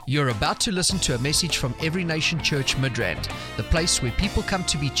You're about to listen to a message from Every Nation Church Midrand, the place where people come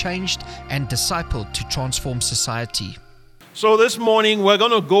to be changed and discipled to transform society. So this morning we're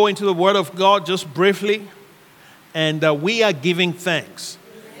going to go into the Word of God just briefly, and we are giving thanks.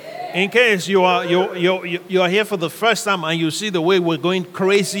 In case you are here for the first time and you see the way we're going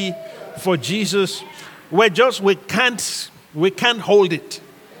crazy for Jesus, we can't hold it.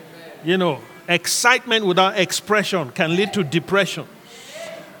 You know, excitement without expression can lead to depression.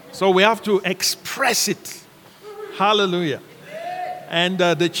 So we have to express it. Hallelujah. And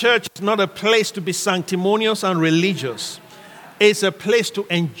the church is not a place to be sanctimonious and religious. It's a place to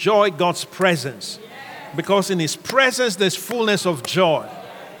enjoy God's presence. Because in His presence there's fullness of joy.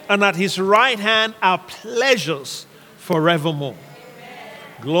 And at His right hand are pleasures forevermore.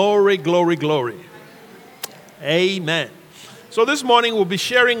 Glory, glory, glory. Amen. So this morning we'll be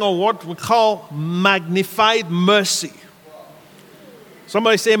sharing on what we call magnified mercy.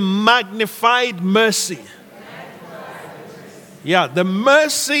 Somebody say magnified mercy. Yeah, the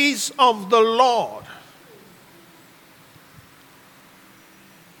mercies of the Lord.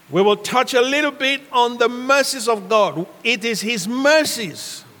 We will touch a little bit on the mercies of God. It is His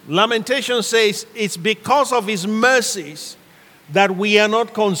mercies. Lamentation says it's because of His mercies that we are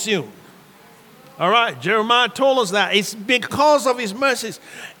not consumed. All right, Jeremiah told us that. It's because of His mercies.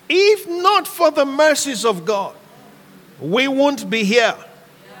 If not for the mercies of God, we won't be here.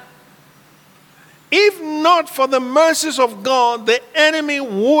 If not for the mercies of God, the enemy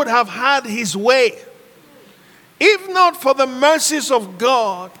would have had his way. If not for the mercies of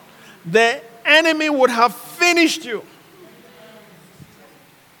God, the enemy would have finished you.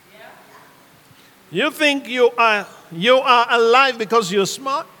 You think you are alive because you're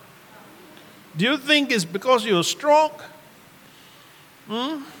smart? Do you think it's because you're strong?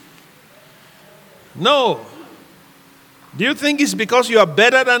 No. Do you think it's because you are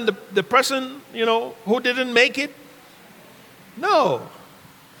better than the person, who didn't make it? No.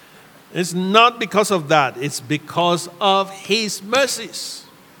 It's not because of that. It's because of His mercies.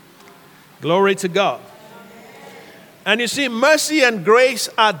 Glory to God. And you see, mercy and grace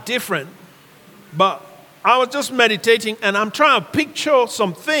are different. But I was just meditating and I'm trying to picture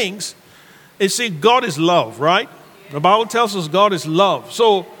some things. You see, God is love, right? The Bible tells us God is love.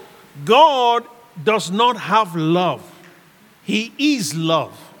 So God does not have love. He is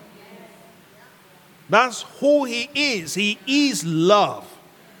love. That's who He is. He is love.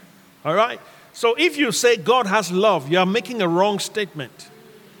 All right? So if you say God has love, you are making a wrong statement.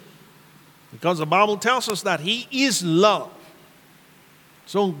 Because the Bible tells us that He is love.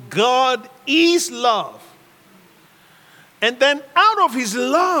 So God is love. And then out of His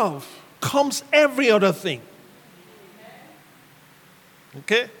love comes every other thing.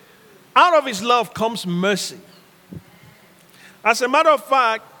 Okay? Out of His love comes mercy. As a matter of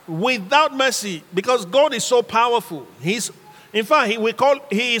fact, without mercy, because God is so powerful, He is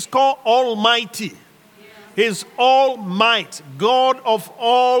called Almighty. He's all might, God of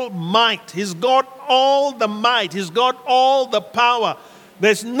all might. He's got all the might. He's got all the power.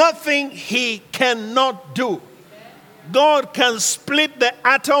 There's nothing He cannot do. God can split the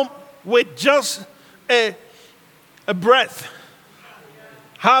atom with just a breath.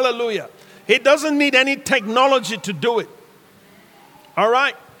 Hallelujah. He doesn't need any technology to do it. All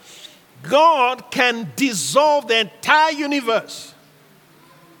right? God can dissolve the entire universe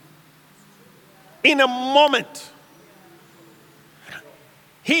in a moment.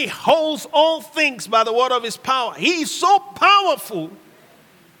 He holds all things by the word of His power. He is so powerful,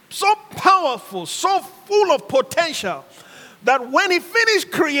 so full of potential, that when He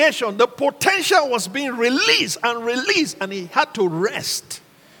finished creation, the potential was being released, and He had to rest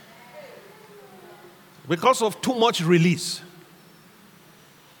because of too much release.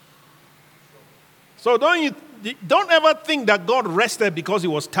 So don't ever think that God rested because He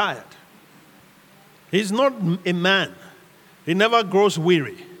was tired. He's not a man. He never grows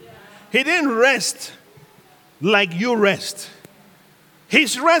weary. He didn't rest like you rest.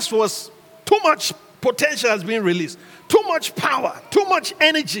 His rest was too much potential has been released. Too much power, too much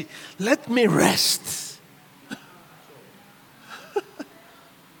energy. Let me rest.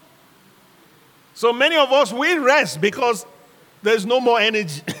 So many of us, we rest because there's no more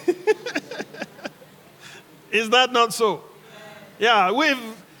energy. Is that not so? Yeah, we've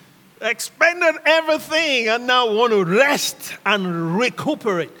expended everything and now want to rest and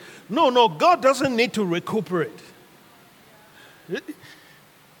recuperate. No, God doesn't need to recuperate.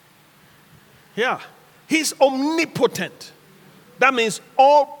 Yeah, He's omnipotent. That means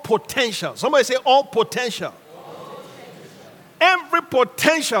all potential. Somebody say all potential. Every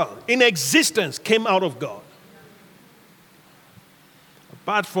potential in existence came out of God.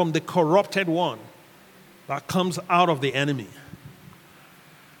 apart from the corrupted one that comes out of the enemy.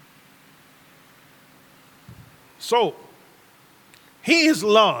 So, he is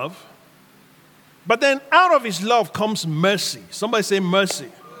love, but then out of his love comes mercy. Somebody say mercy.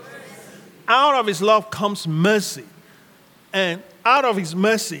 Out of his love comes mercy. And out of his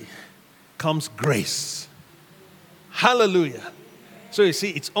mercy comes grace. Hallelujah. So you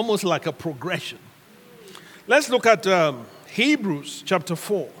see, it's almost like a progression. Let's look at Hebrews chapter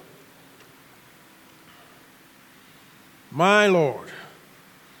 4. My Lord.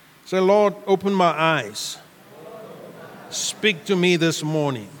 Say, Lord, open my eyes. Speak to me this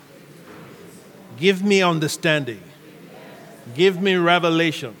morning. Give me understanding. Give me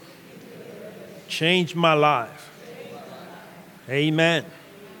revelation. Change my life. Amen.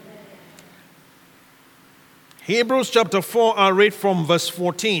 Hebrews chapter 4, I'll read from verse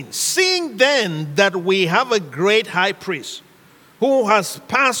 14. Seeing then that we have a great high priest who has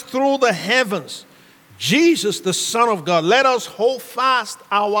passed through the heavens, Jesus, the Son of God, let us hold fast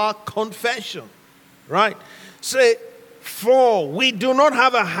our confession. Right? Say, for we do not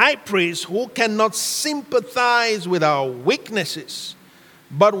have a high priest who cannot sympathize with our weaknesses,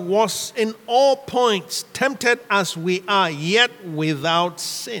 but was in all points tempted as we are, yet without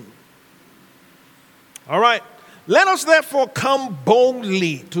sin. All right. Let us therefore come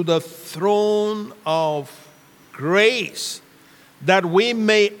boldly to the throne of grace, that we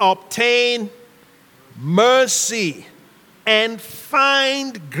may obtain mercy and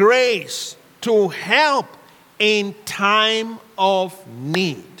find grace to help in time of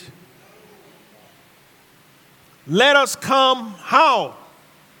need. Let us come how?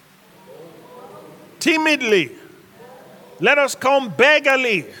 Timidly. Let us come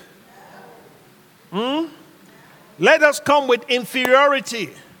beggarly. Let us come with inferiority.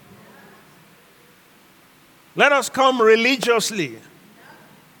 Let us come religiously.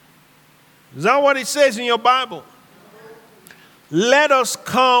 Is that what it says in your Bible? Let us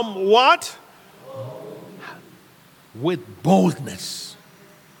come what? With boldness.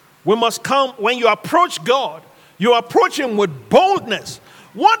 We must come, when you approach God, you approach Him with boldness.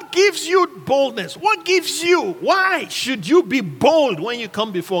 What gives you boldness? What gives you? Why should you be bold when you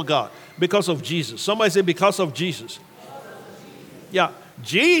come before God? Because of Jesus. Somebody say, because of Jesus. Yeah.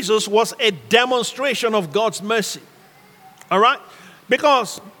 Jesus was a demonstration of God's mercy. All right?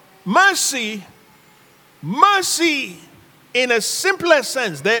 Because mercy in a simpler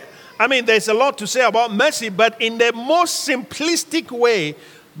sense, there's a lot to say about mercy, but in the most simplistic way,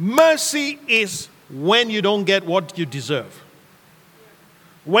 mercy is when you don't get what you deserve.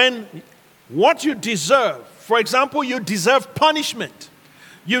 When what you deserve, for example, you deserve punishment.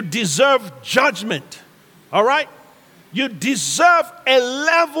 You deserve judgment. All right? You deserve a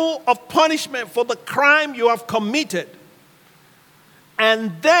level of punishment for the crime you have committed.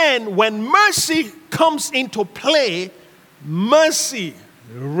 And then when mercy comes into play, mercy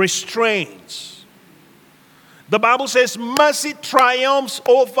restrains. The Bible says mercy triumphs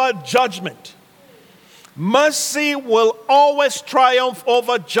over judgment. Mercy will always triumph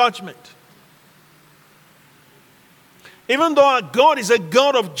over judgment. Even though our God is a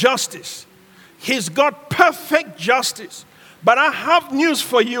God of justice, He's got perfect justice. But I have news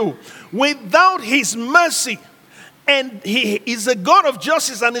for you. Without His mercy, and He is a God of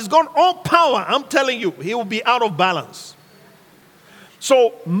justice and He's got all power, I'm telling you, He will be out of balance.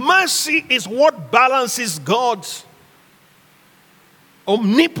 So mercy is what balances God's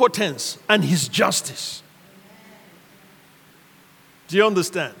omnipotence and His justice. Do you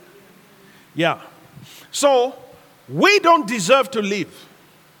understand? Yeah. So we don't deserve to live.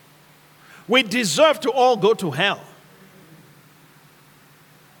 We deserve to all go to hell.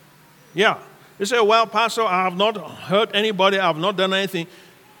 Yeah. You say, well, Pastor, I have not hurt anybody. I have not done anything.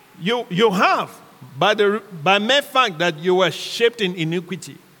 You have, by mere fact that you were shaped in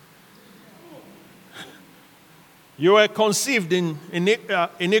iniquity. You were conceived in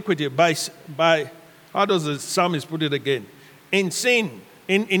iniquity by, how does the psalmist put it again? In sin,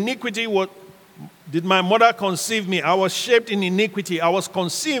 in iniquity, what did my mother conceive me? I was shaped in iniquity. I was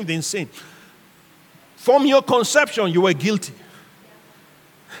conceived in sin. From your conception, you were guilty.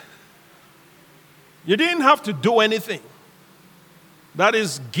 You didn't have to do anything. That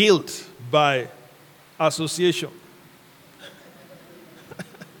is guilt by association.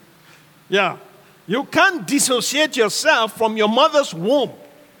 Yeah. You can't dissociate yourself from your mother's womb.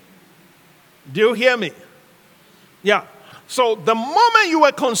 Do you hear me? Yeah. So the moment you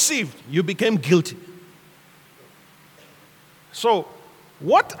were conceived, you became guilty. So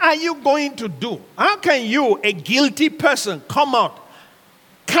what are you going to do? How can you, a guilty person, come out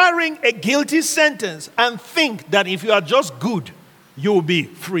carrying a guilty sentence and think that if you are just good, you will be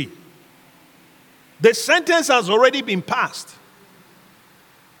free. The sentence has already been passed.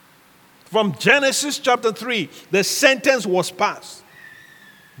 From Genesis chapter 3, the sentence was passed.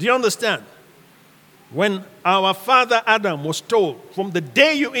 Do you understand? When our father Adam was told, from the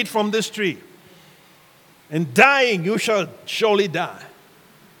day you eat from this tree, and dying you shall surely die.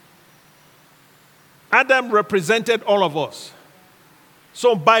 Adam represented all of us.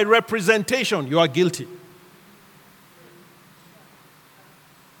 So by representation, you are guilty.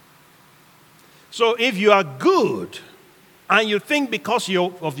 So if you are good, and you think because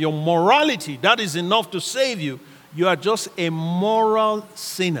of your morality, that is enough to save you, you are just a moral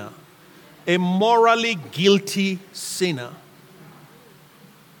sinner. A morally guilty sinner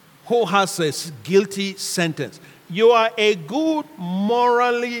who has a guilty sentence. You are a good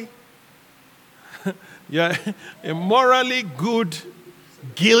morally, you are a morally good,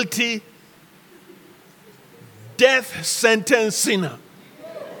 guilty, death sentence sinner.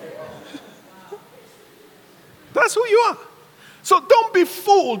 That's who you are. So don't be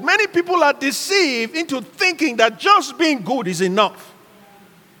fooled. Many people are deceived into thinking that just being good is enough.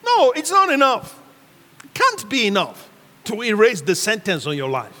 No, it's not enough. It can't be enough to erase the sentence on your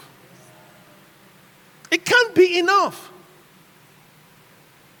life. It can't be enough.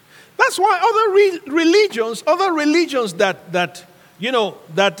 That's why other religions that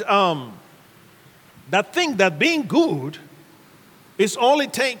think that being good is all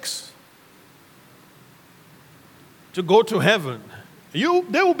it takes to go to heaven, they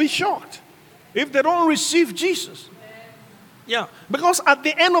will be shocked if they don't receive Jesus. Yeah, because at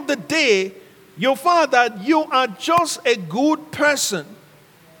the end of the day, you find that you are just a good person.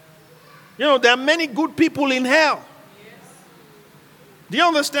 You know, there are many good people in hell. Do you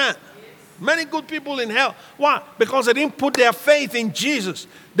understand? Many good people in hell. Why? Because they didn't put their faith in Jesus.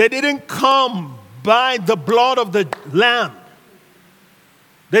 They didn't come by the blood of the Lamb.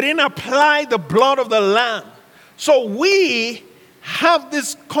 They didn't apply the blood of the Lamb. So we have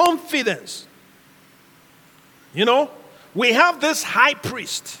this confidence. You know, we have this high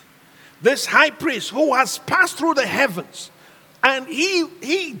priest who has passed through the heavens. And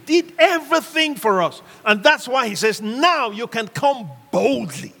he did everything for us. And that's why he says, now you can come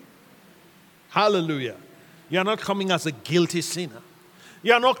boldly. Hallelujah. You're not coming as a guilty sinner.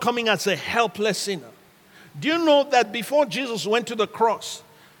 You're not coming as a helpless sinner. Do you know that before Jesus went to the cross,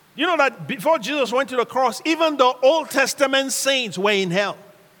 even the Old Testament saints were in hell?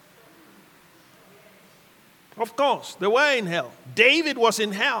 Of course, they were in hell. David was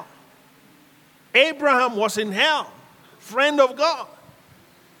in hell. Abraham was in hell, friend of God.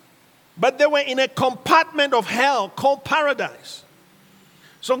 But they were in a compartment of hell called paradise.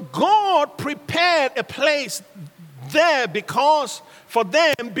 So God prepared a place there because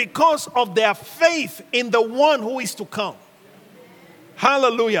of their faith in the one who is to come.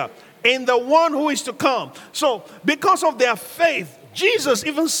 Hallelujah. In the one who is to come. So because of their faith, Jesus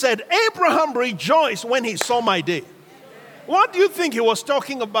even said, Abraham rejoiced when he saw my day. What do you think he was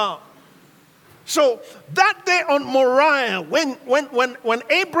talking about? So that day on Moriah, when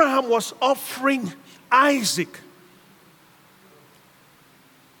Abraham was offering Isaac,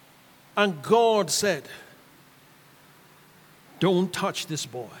 and God said, don't touch this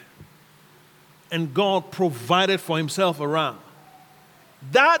boy. And God provided for himself a ram.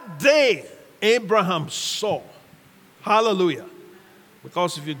 That day, Abraham saw. Hallelujah.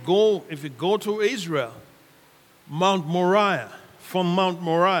 Because if you go to Israel, Mount Moriah, from Mount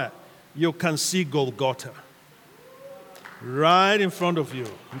Moriah, you can see Golgotha. Right in front of you.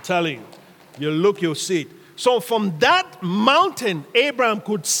 I'm telling you. You look, you'll see it. So from that mountain, Abraham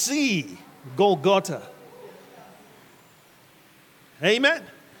could see Golgotha. Amen.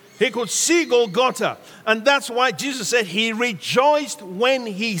 He could see Golgotha. And that's why Jesus said he rejoiced when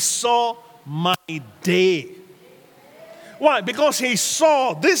he saw my day. Why? Because he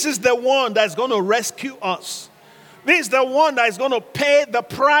saw this is the one that's going to rescue us. This is the one that is going to pay the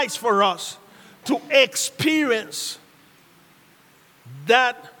price for us to experience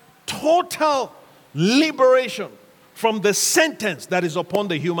that total liberation from the sentence that is upon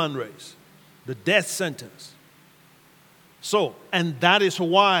the human race, the death sentence. So, and that is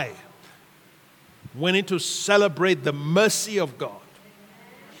why we need to celebrate the mercy of God.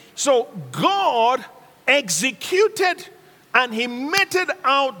 So God executed and he meted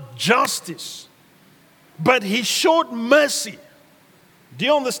out justice, but he showed mercy. Do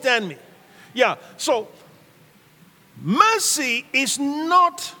you understand me? Yeah, so mercy is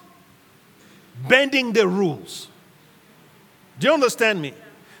not bending the rules. Do you understand me?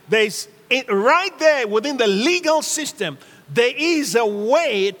 Right there within the legal system, there is a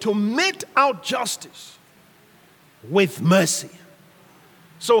way to mete out justice with mercy.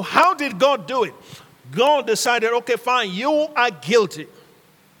 So how did God do it? God decided, okay, fine, you are guilty.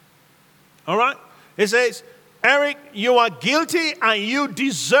 All right? He says, Eric, you are guilty and you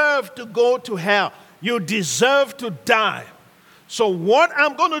deserve to go to hell. You deserve to die. So what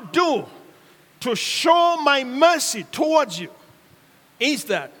I'm going to do to show my mercy towards you is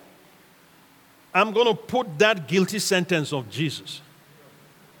that I'm going to put that guilty sentence of Jesus.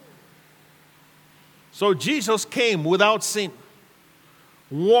 So Jesus came without sin,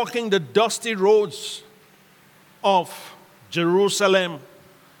 walking the dusty roads of Jerusalem,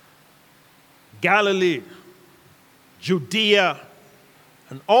 Galilee, Judea,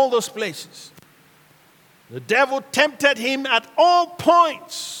 and all those places. The devil tempted him at all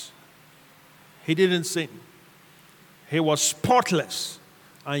points. He didn't sin. He was spotless,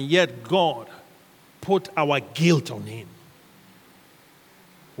 and yet God put our guilt on him.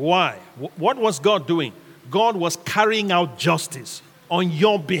 Why? What was God doing? God was carrying out justice on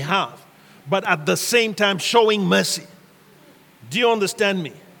your behalf, but at the same time showing mercy. Do you understand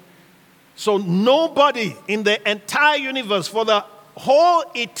me? So nobody in the entire universe for the whole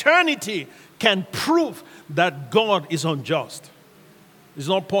eternity can prove that God is unjust. It's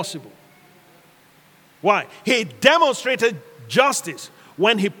not possible. Why? He demonstrated justice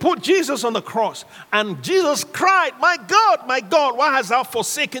when he put Jesus on the cross, and Jesus cried, my God, why hast thou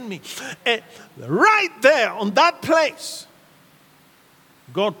forsaken me? And right there on that place,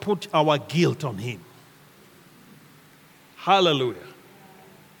 God put our guilt on him. Hallelujah.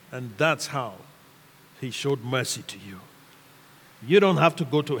 And that's how he showed mercy to you. You don't have to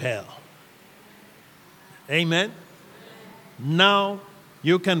go to hell. Amen? Now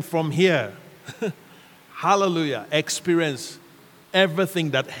you can from here, hallelujah, experience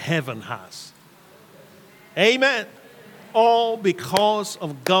everything that heaven has. Amen? All because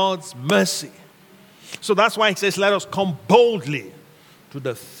of God's mercy. So that's why it says, let us come boldly to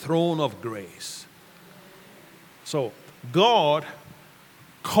the throne of grace. So God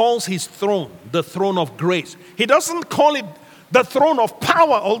calls his throne the throne of grace. He doesn't call it the throne of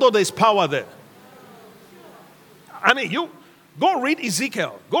power, although there's power there. I mean, you go read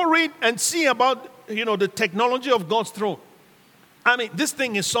Ezekiel. Go read and see about, the technology of God's throne. I mean, this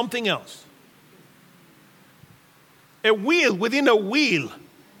thing is something else. A wheel within a wheel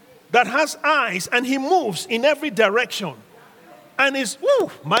that has eyes, and he moves in every direction. And is,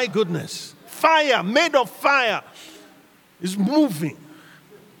 my goodness, fire, made of fire, is moving.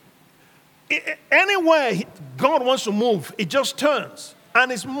 Anywhere God wants to move, it just turns.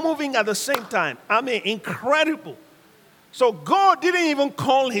 And it's moving at the same time. I mean, incredible. So God didn't even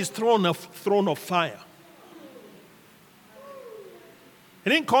call his throne a throne of fire. He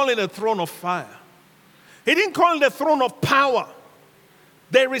didn't call it a throne of fire. He didn't call it a throne of power.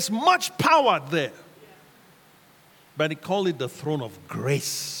 There is much power there. But he called it the throne of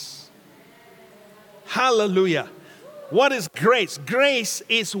grace. Hallelujah. What is grace? Grace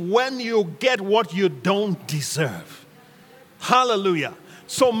is when you get what you don't deserve. Hallelujah.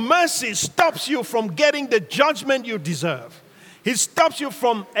 So mercy stops you from getting the judgment you deserve. It stops you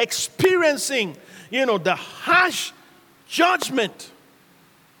from experiencing, the harsh judgment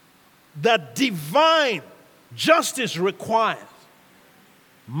that divine justice requires.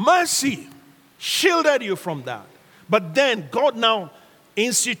 Mercy shielded you from that. But then God now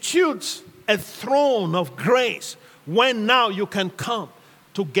institutes a throne of grace when now you can come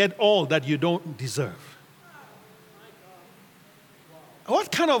to get all that you don't deserve.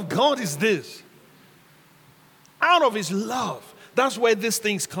 What kind of God is this? Out of his love. That's where these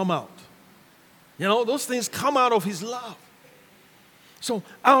things come out. Those things come out of his love. So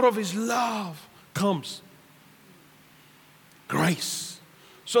out of his love comes grace.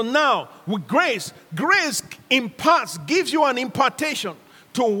 So now with grace imparts, gives you an impartation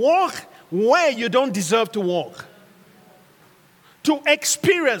to walk where you don't deserve to walk. To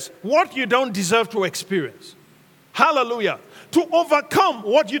experience what you don't deserve to experience. Hallelujah. To overcome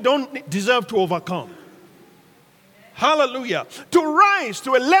what you don't deserve to overcome. Hallelujah. To rise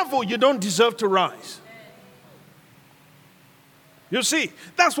to a level you don't deserve to rise. You see,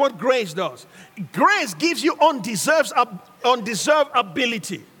 that's what grace does. Grace gives you undeserved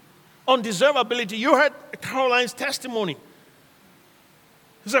ability. Undeserved ability. You heard Caroline's testimony.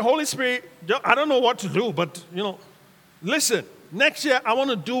 He said, Holy Spirit, I don't know what to do, but, listen, next year I want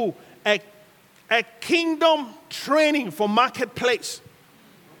to do a kingdom training for marketplace.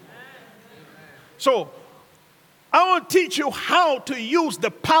 So, I want to teach you how to use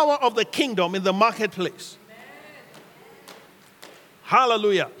the power of the kingdom in the marketplace.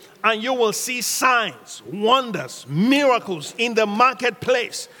 Hallelujah. And you will see signs, wonders, miracles in the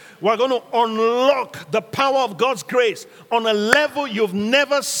marketplace. We're going to unlock the power of God's grace on a level you've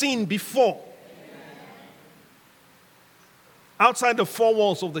never seen before. Outside the four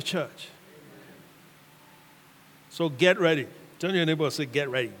walls of the church. So get ready. Tell your neighbor, say, get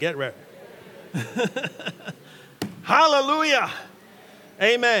ready, get ready. Hallelujah.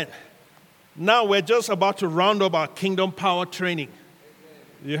 Amen. Now we're just about to round up our Kingdom Power training.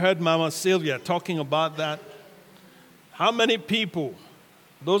 You heard Mama Sylvia talking about that. How many people,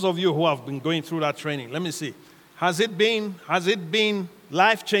 those of you who have been going through that training, let me see. Has it been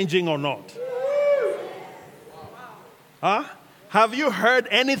life-changing or not? Huh? Have you heard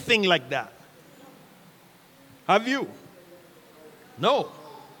anything like that? Have you? No.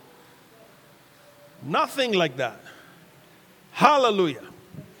 Nothing like that. Hallelujah.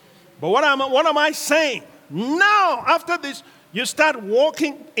 But what am I saying? Now, after this, you start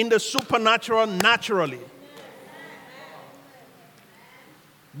walking in the supernatural naturally.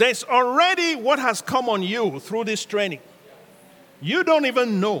 There's already what has come on you through this training. You don't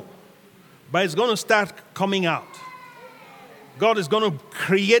even know, but it's going to start coming out. God is going to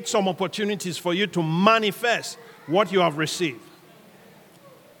create some opportunities for you to manifest what you have received.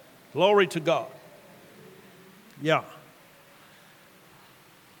 Glory to God. Yeah.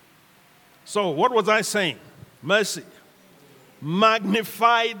 So, what was I saying? Mercy.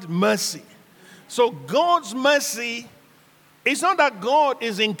 Magnified mercy. So, God's mercy, it's not that God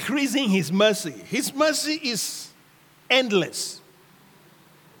is increasing His mercy. His mercy is endless.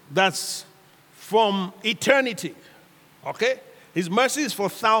 That's from eternity. Okay? His mercy is for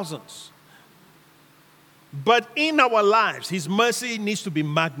thousands. But in our lives, His mercy needs to be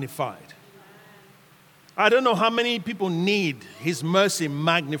magnified. I don't know how many people need His mercy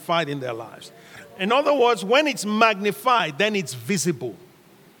magnified in their lives. In other words, when it's magnified, then it's visible.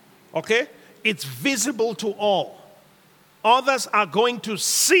 Okay? It's visible to all. Others are going to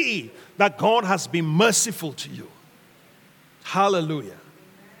see that God has been merciful to you. Hallelujah.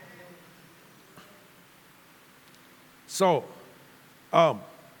 So,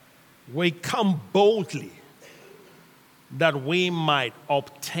 we come boldly that we might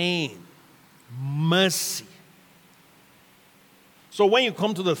obtain mercy. So when you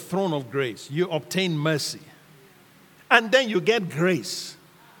come to the throne of grace, you obtain mercy. And then you get grace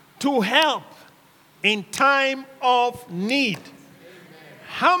to help in time of need.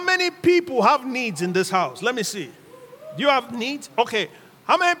 How many people have needs in this house? Let me see. Do you have needs? Okay.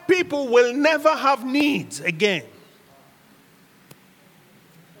 How many people will never have needs again?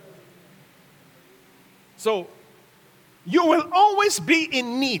 So, you will always be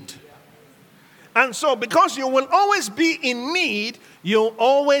in need. And so, because you will always be in need, you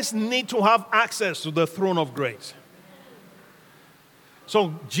always need to have access to the throne of grace.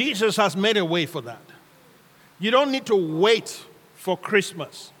 So, Jesus has made a way for that. You don't need to wait for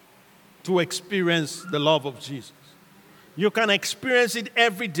Christmas to experience the love of Jesus. You can experience it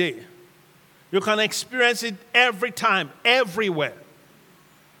every day. You can experience it every time, everywhere.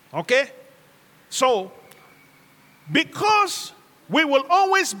 Okay? So, because we will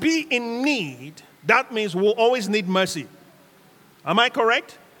always be in need, that means we'll always need mercy. Am I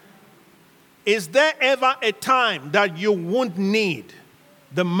correct? Is there ever a time that you won't need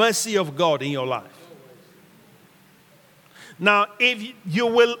the mercy of God in your life? Now, if you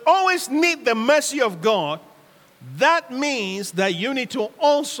will always need the mercy of God, that means that you need to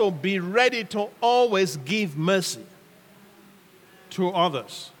also be ready to always give mercy to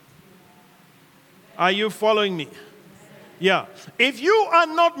others. Are you following me? Yeah. If you are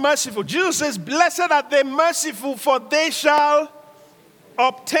not merciful, Jesus says, blessed are the merciful, for they shall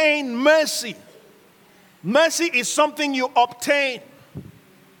obtain mercy. Mercy is something you obtain.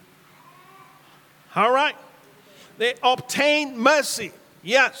 All right? They obtain mercy.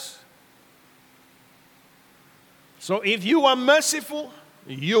 Yes. So if you are merciful,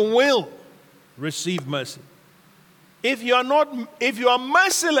 you will receive mercy. If you are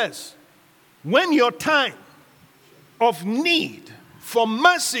merciless, when your time of need for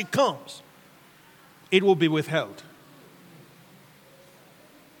mercy comes, it will be withheld.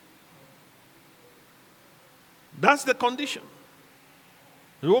 That's the condition.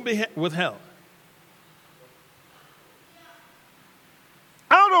 It will be withheld.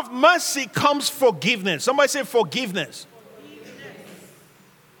 Out of mercy comes forgiveness. Somebody say forgiveness.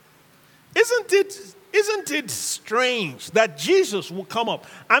 Isn't it strange that Jesus will come up?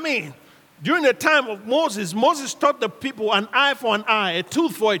 I mean, during the time of Moses, Moses taught the people an eye for an eye, a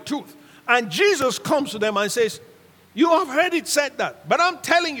tooth for a tooth. And Jesus comes to them and says, you have heard it said that, but I'm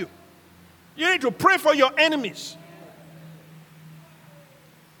telling you, you need to pray for your enemies.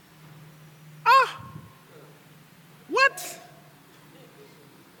 What?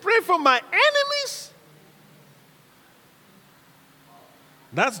 Pray for my enemies?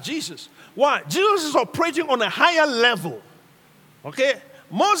 That's Jesus. Why? Jesus is operating on a higher level. Okay?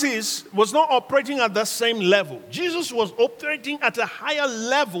 Moses was not operating at the same level. Jesus was operating at a higher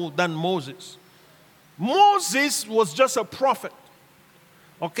level than Moses. Moses was just a prophet.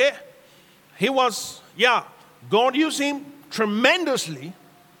 Okay? He was, God used him tremendously.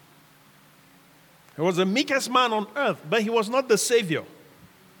 He was the meekest man on earth, but he was not the Savior.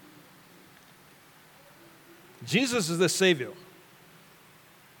 Jesus is the Savior.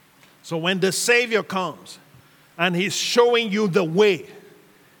 So when the Savior comes and he's showing you the way,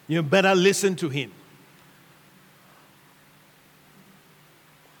 you better listen to him.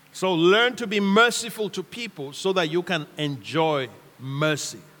 So learn to be merciful to people so that you can enjoy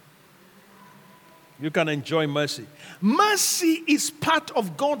mercy. You can enjoy mercy. Mercy is part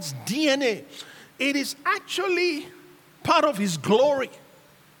of God's DNA. It is actually part of his glory.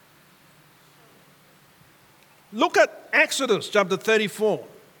 Look at Exodus chapter 34.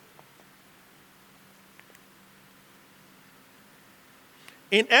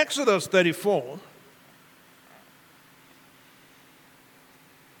 In Exodus 34,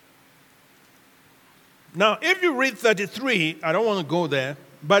 now if you read 33, I don't want to go there,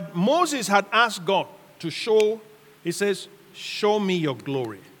 but Moses had asked God to show, he says, show me your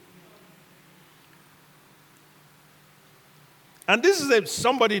glory. And this is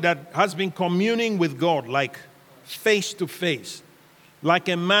somebody that has been communing with God like face to face, like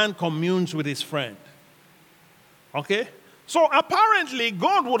a man communes with his friend. Okay? So apparently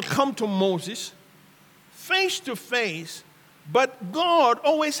God would come to Moses face to face, but God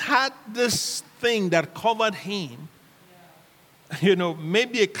always had this thing that covered him,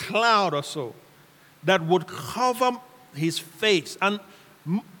 maybe a cloud or so, that would cover his face. And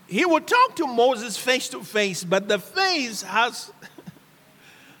he would talk to Moses face to face, but the face has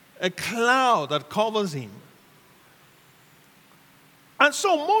a cloud that covers him. And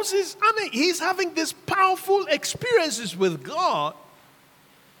so Moses, he's having these powerful experiences with God.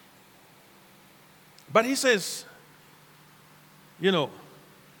 But he says,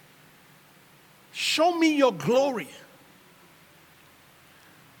 show me your glory.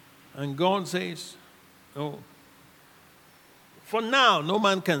 And God says, oh, for now, no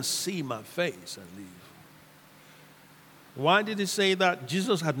man can see my face and live. Why did he say that?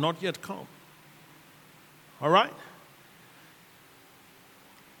 Jesus had not yet come. All right?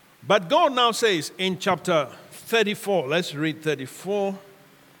 But God now says in chapter 34, let's read 34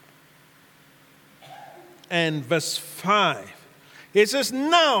 and verse 5. It says,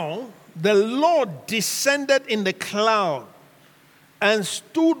 now the Lord descended in the cloud and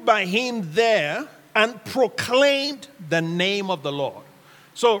stood by him there and proclaimed the name of the Lord.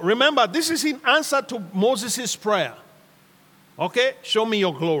 So remember, this is in answer to Moses' prayer. Okay? Show me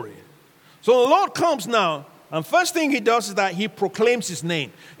your glory. So the Lord comes now, and first thing he does is that he proclaims his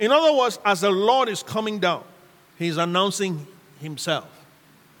name. In other words, as the Lord is coming down, he's announcing himself.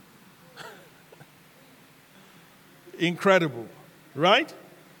 Incredible, right?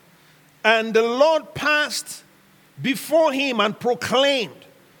 And the Lord passed before him and proclaimed,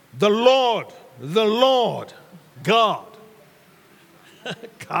 the Lord, God.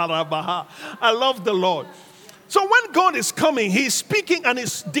 Karabaha. I love the Lord. So when God is coming, he's speaking and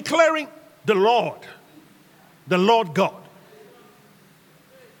he's declaring the Lord God.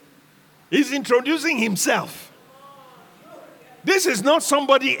 He's introducing himself. This is not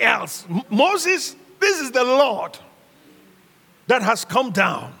somebody else. Moses, this is the Lord that has come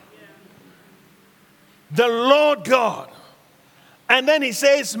down. The Lord God. And then he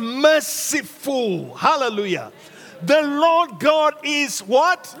says, merciful. Hallelujah. The Lord God is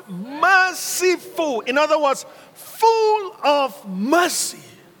what? Merciful. In other words, full of mercy.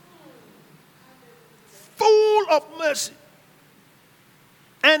 Full of mercy.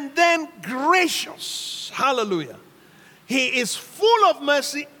 And then gracious. Hallelujah. He is full of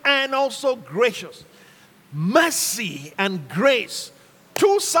mercy and also gracious. Mercy and grace.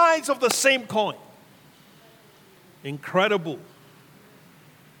 Two sides of the same coin. Incredible.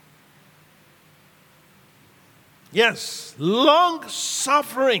 Yes, long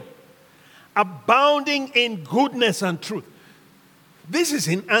suffering, abounding in goodness and truth. This is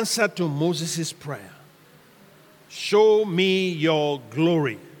in answer to Moses' prayer. Show me your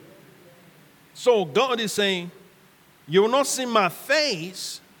glory. So God is saying, you will not see my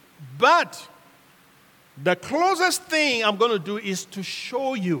face, but the closest thing I'm going to do is to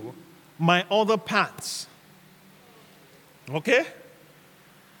show you my other paths. Okay?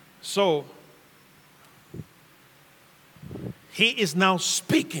 So, he is now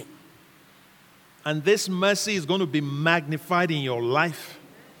speaking. And this mercy is going to be magnified in your life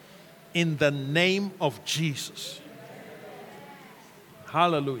in the name of Jesus.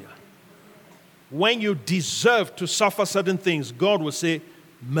 Hallelujah. When you deserve to suffer certain things, God will say,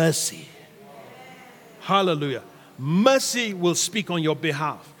 mercy. Hallelujah. Mercy will speak on your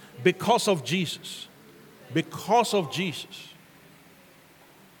behalf because of Jesus. Because of Jesus.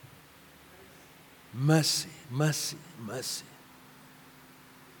 Mercy, mercy, mercy.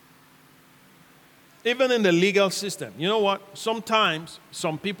 Even in the legal system, you know what? Sometimes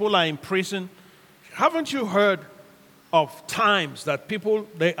some people are in prison. Haven't you heard of times that people,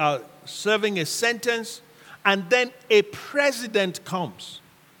 they are serving a sentence and then a president comes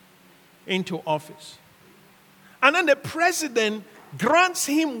into office? And then the president grants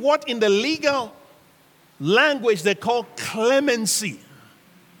him what in the legal language they call clemency.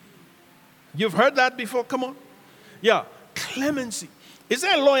 You've heard that before? Come on. Yeah, clemency. Is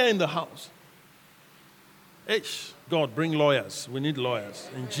there a lawyer in the house? God, bring lawyers. We need lawyers.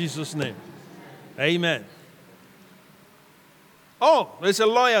 In Jesus' name. Amen. Oh, there's a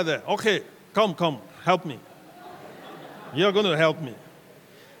lawyer there. Okay, come, help me. You're going to help me.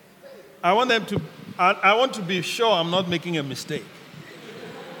 I want to be sure I'm not making a mistake.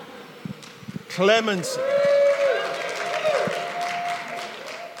 Clemency.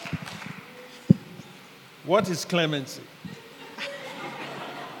 What is clemency?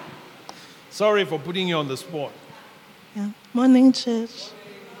 Sorry for putting you on the spot. Yeah. Morning, church.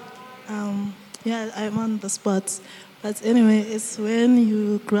 I'm on the spot. But anyway, it's when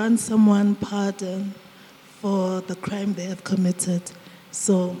you grant someone pardon for the crime they have committed.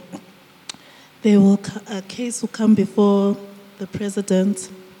 So a case will come before the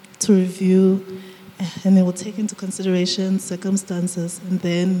president to review, and he will take into consideration circumstances, and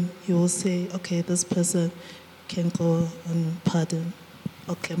then he will say, okay, this person can go on pardon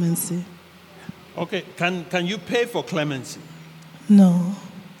or clemency. Okay, can you pay for clemency? No.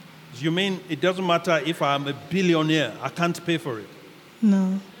 You mean it doesn't matter if I'm a billionaire, I can't pay for it?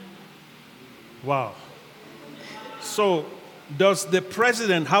 No. Wow. So does the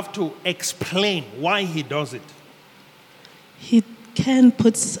president have to explain why he does it? He can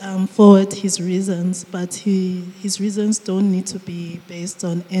put forward his reasons, but his reasons don't need to be based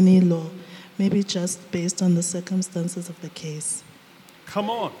on any law. Maybe just based on the circumstances of the case. Come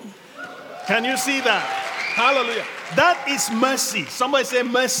on. Can you see that? Hallelujah. That is mercy. Somebody say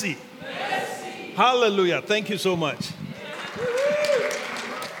mercy. Mercy. Hallelujah. Thank you so much.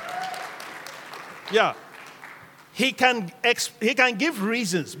 Yeah. He can give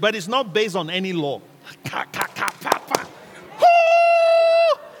reasons, but it's not based on any law.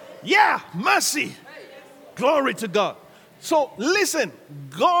 Yeah, mercy. Glory to God. So listen,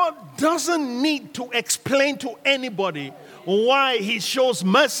 God doesn't need to explain to anybody why he shows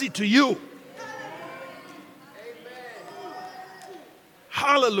mercy to you.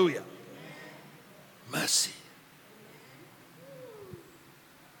 Hallelujah. Mercy.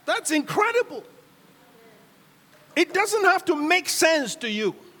 That's incredible. It doesn't have to make sense to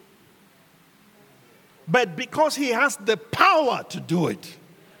you. But because he has the power to do it.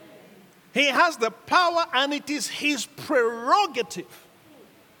 He has the power, and it is his prerogative.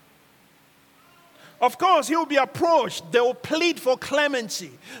 Of course, he will be approached. They will plead for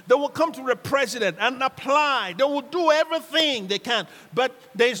clemency. They will come to the president and apply. They will do everything they can. But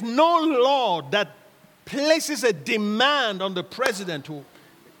there is no law that places a demand on the president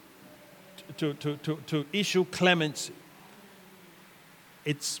to issue clemency.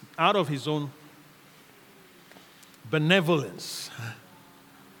 It's out of his own benevolence.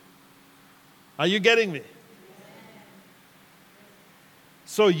 Are you getting me?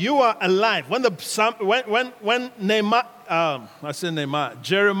 So you are alive. When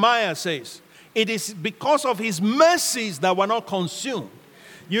Jeremiah says, it is because of his mercies that we're not consumed.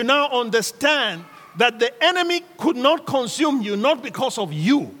 You now understand that the enemy could not consume you, not because of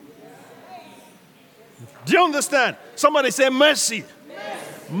you. Do you understand? Somebody say mercy.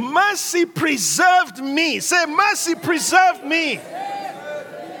 Mercy preserved me. Say mercy preserved me.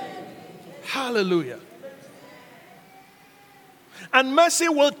 Hallelujah. And mercy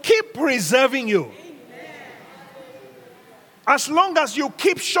will keep preserving you. As long as you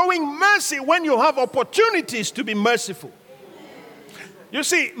keep showing mercy when you have opportunities to be merciful. You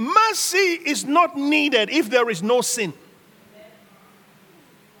see, mercy is not needed if there is no sin.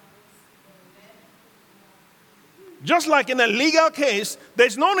 Just like in a legal case,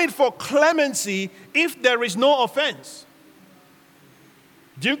 there's no need for clemency if there is no offense.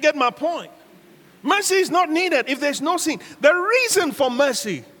 Do you get my point? Mercy is not needed if there's no sin. The reason for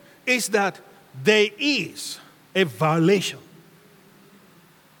mercy is that there is a violation.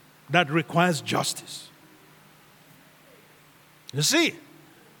 that requires justice. You see,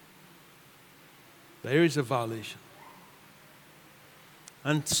 there is a violation.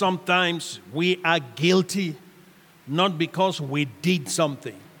 And sometimes we are guilty not because we did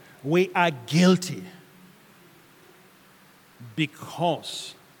something. We are guilty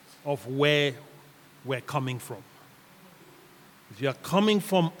because of where we're coming from. If you are coming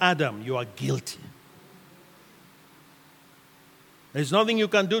from Adam, you are guilty. There's nothing you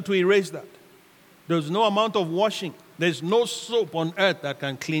can do to erase that. There's no amount of washing. There's no soap on earth that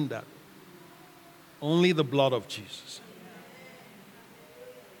can clean that. Only the blood of Jesus.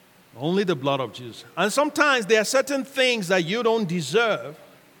 Only the blood of Jesus. And sometimes there are certain things that you don't deserve.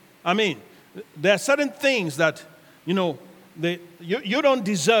 I mean, there are certain things that, you don't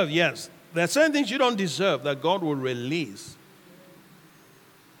deserve, yes. There are certain things you don't deserve that God will release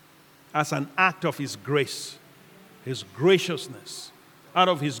as an act of His grace, His graciousness, out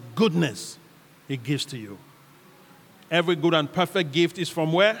of His goodness He gives to you. Every good and perfect gift is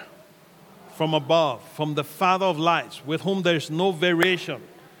from where? From above, from the Father of lights, with whom there is no variation,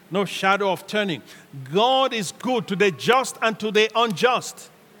 no shadow of turning. God is good to the just and to the unjust.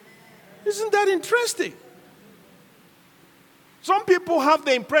 Isn't that interesting? Some people have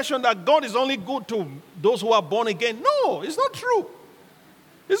the impression that God is only good to those who are born again. No, it's not true.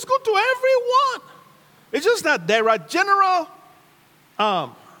 It's good to everyone. It's just that there are general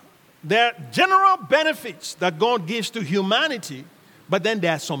benefits that God gives to humanity, but then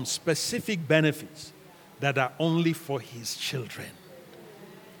there are some specific benefits that are only for His children.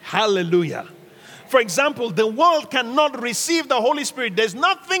 Hallelujah. For example, the world cannot receive the Holy Spirit. There's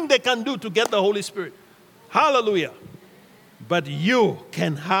nothing they can do to get the Holy Spirit. Hallelujah. But you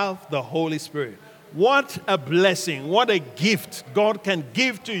can have the Holy Spirit. What a blessing. What a gift God can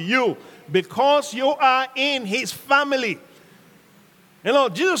give to you because you are in His family.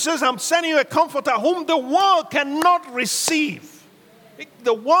 Jesus says, I'm sending you a comforter whom the world cannot receive.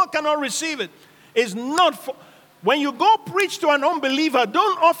 The world cannot receive it. It's not for... When you go preach to an unbeliever,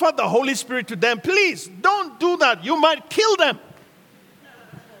 don't offer the Holy Spirit to them. Please, don't do that. You might kill them.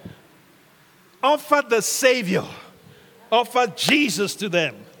 Offer the Savior. Offer Jesus to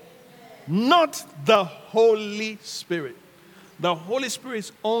them. Not the Holy Spirit. The Holy Spirit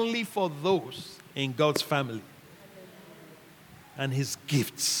is only for those in God's family. And His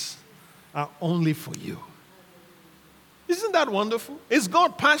gifts are only for you. Isn't that wonderful? Is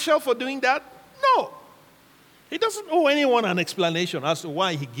God partial for doing that? No. He doesn't owe anyone an explanation as to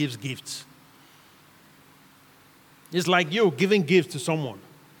why He gives gifts. It's like you giving gifts to someone.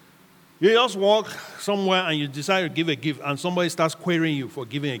 You just walk somewhere and you decide to give a gift and somebody starts querying you for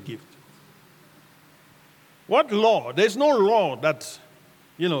giving a gift. What law? There's no law that,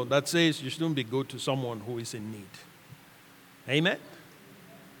 that says you shouldn't be good to someone who is in need. Amen?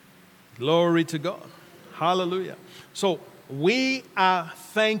 Glory to God. Hallelujah. So we are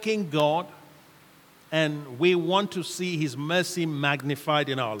thanking God and we want to see His mercy magnified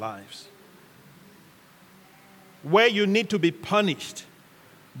in our lives. Where you need to be punished,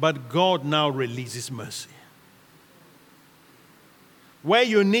 but God now releases mercy. Where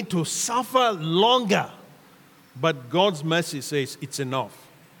you need to suffer longer, but God's mercy says it's enough.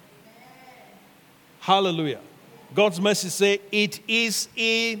 Hallelujah. God's mercy says it is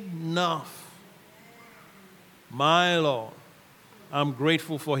enough. My Lord, I'm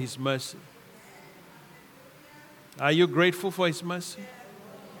grateful for His mercy. Are you grateful for His mercy?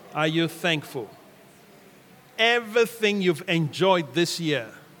 Are you thankful? Everything you've enjoyed this year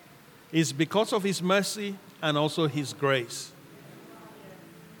is because of His mercy and also His grace.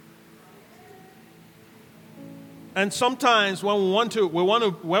 And sometimes when we want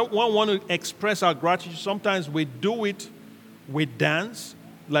to express our gratitude, sometimes we do it with dance,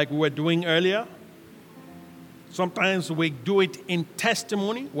 like we were doing earlier. Sometimes we do it in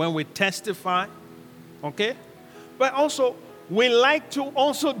testimony when we testify. Okay? But also, we like to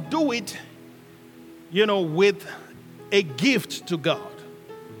also do it, with a gift to God.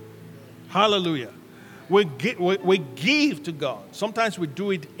 Hallelujah. We give to God. Sometimes we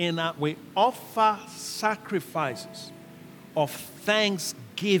do it we offer sacrifices of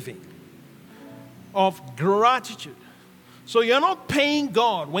thanksgiving, of gratitude. So you're not paying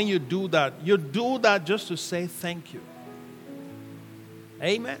God when you do that. You do that just to say thank you.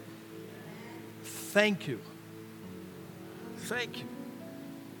 Amen. Thank you. Thank you.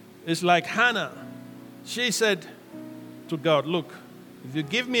 It's like Hannah. She said to God, look, if you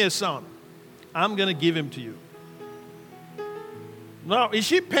give me a son, I'm going to give him to you. Now, is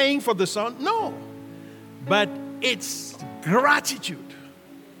she paying for the son? No. But it's gratitude.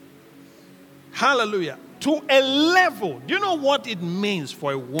 Hallelujah. to a level. Do you know what it means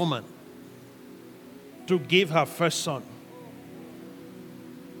for a woman to give her first son?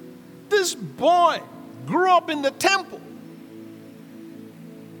 This boy grew up in the temple.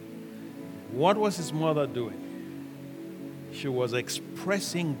 What was his mother doing? She was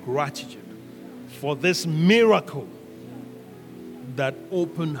expressing gratitude for this miracle that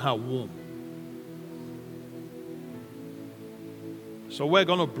opened her womb. So we're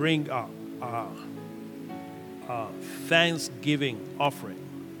going to bring our Thanksgiving offering.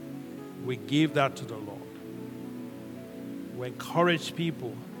 We give that to the Lord. We encourage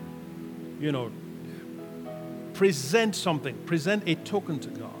people, present something, present a token to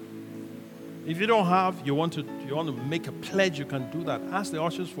God. If you don't have, you want to make a pledge, you can do that. Ask the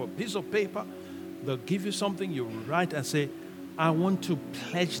ushers for a piece of paper. They'll give you something, you write and say, I want to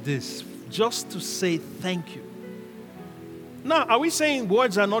pledge this just to say thank you. Now, are we saying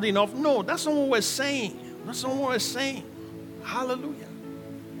words are not enough? No, that's not what we're saying. That's not what we're saying. Hallelujah.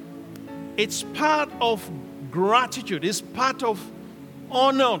 It's part of gratitude. It's part of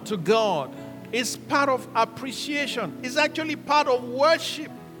honor to God. It's part of appreciation. It's actually part of worship.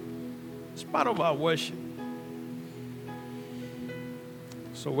 It's part of our worship.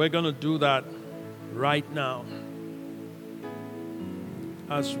 So we're going to do that right now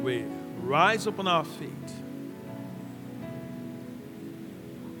as we rise up on our feet.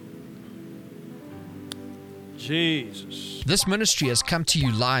 Jesus. This ministry has come to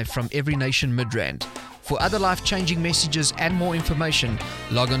you live from Every Nation Midrand. For other life-changing messages and more information,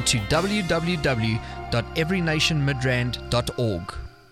 log on to www.everynationmidrand.org.